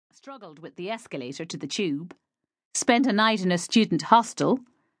struggled with the escalator to the tube, spent a night in a student hostel,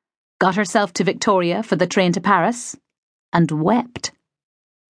 got herself to Victoria for the train to Paris, and wept.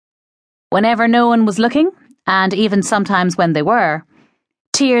 Whenever no one was looking, and even sometimes when they were,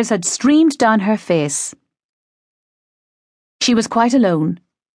 tears had streamed down her face. She was quite alone,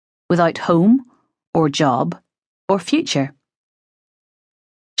 without home, or job, or future.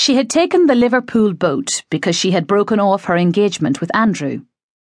 She had taken the Liverpool boat because she had broken off her engagement with Andrew.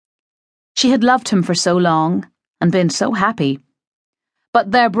 She had loved him for so long and been so happy,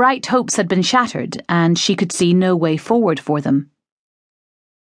 but their bright hopes had been shattered and she could see no way forward for them.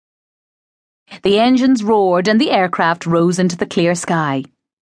 The engines roared and the aircraft rose into the clear sky.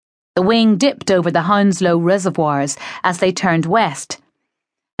 The wing dipped over the Hounslow reservoirs as they turned west,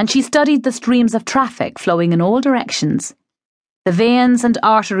 and she studied the streams of traffic flowing in all directions, the veins and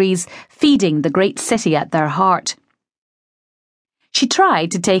arteries feeding the great city at their heart. She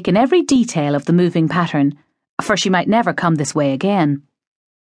tried to take in every detail of the moving pattern, for she might never come this way again.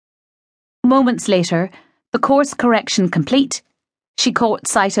 Moments later, the course correction complete, she caught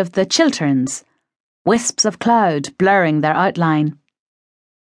sight of the Chilterns, wisps of cloud blurring their outline.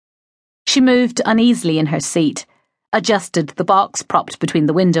 She moved uneasily in her seat, adjusted the box propped between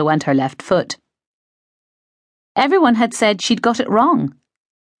the window and her left foot. Everyone had said she'd got it wrong,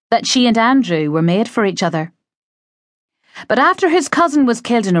 that she and Andrew were made for each other. But after his cousin was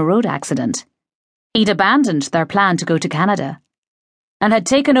killed in a road accident, he'd abandoned their plan to go to Canada and had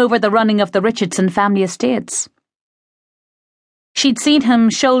taken over the running of the Richardson family estates. She'd seen him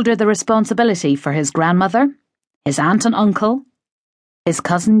shoulder the responsibility for his grandmother, his aunt and uncle, his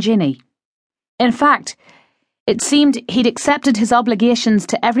cousin Ginny. In fact, it seemed he'd accepted his obligations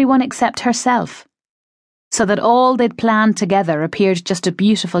to everyone except herself, so that all they'd planned together appeared just a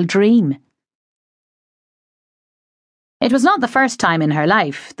beautiful dream. It was not the first time in her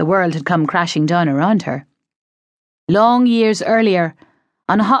life the world had come crashing down around her. Long years earlier,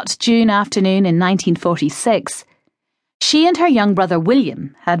 on a hot June afternoon in 1946, she and her young brother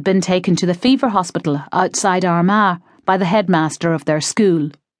William had been taken to the fever hospital outside Armagh by the headmaster of their school.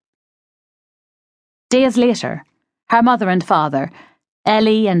 Days later, her mother and father,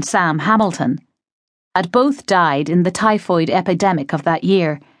 Ellie and Sam Hamilton, had both died in the typhoid epidemic of that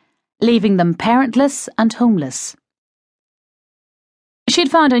year, leaving them parentless and homeless.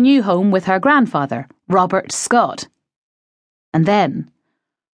 She'd found a new home with her grandfather, Robert Scott. And then,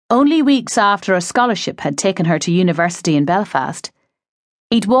 only weeks after a scholarship had taken her to university in Belfast,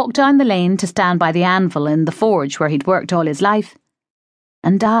 he'd walked down the lane to stand by the anvil in the forge where he'd worked all his life,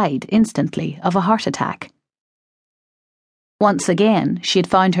 and died instantly of a heart attack. Once again, she had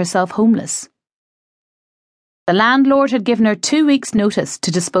found herself homeless. The landlord had given her 2 weeks' notice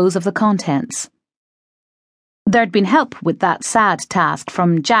to dispose of the contents. There'd been help with that sad task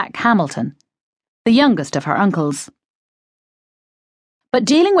from Jack Hamilton, the youngest of her uncles. But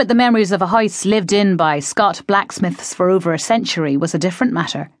dealing with the memories of a house lived in by Scott blacksmiths for over a century was a different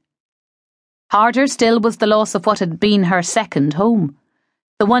matter. Harder still was the loss of what had been her second home,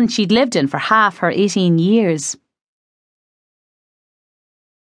 the one she'd lived in for half her 18 years.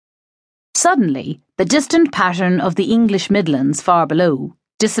 Suddenly, the distant pattern of the English Midlands far below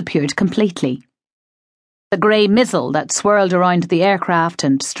disappeared completely. The grey mizzle that swirled around the aircraft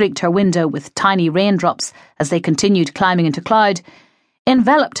and streaked her window with tiny raindrops as they continued climbing into cloud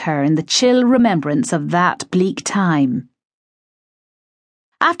enveloped her in the chill remembrance of that bleak time.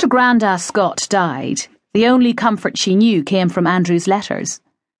 After Grandad Scott died, the only comfort she knew came from Andrew's letters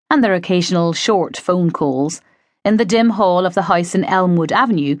and their occasional short phone calls in the dim hall of the house in Elmwood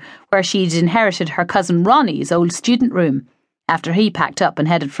Avenue where she'd inherited her cousin Ronnie's old student room after he packed up and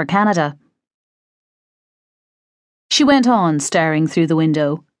headed for Canada. She went on staring through the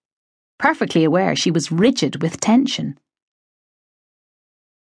window, perfectly aware she was rigid with tension.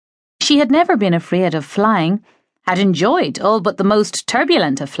 She had never been afraid of flying, had enjoyed all but the most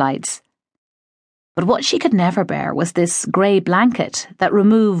turbulent of flights. But what she could never bear was this grey blanket that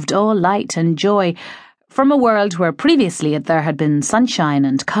removed all light and joy from a world where previously there had been sunshine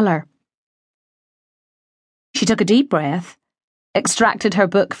and colour. She took a deep breath, extracted her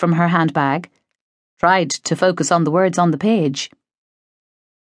book from her handbag, tried to focus on the words on the page.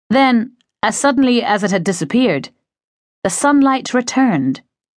 Then, as suddenly as it had disappeared, the sunlight returned.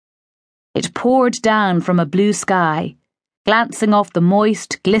 It poured down from a blue sky, glancing off the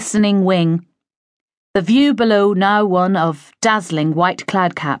moist, glistening wing, the view below now one of dazzling white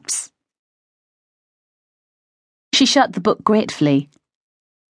cloud caps. She shut the book gratefully.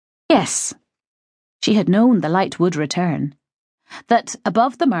 Yes, she had known the light would return, that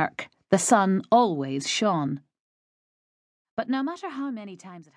above the murk the sun always shone. But no matter how many times it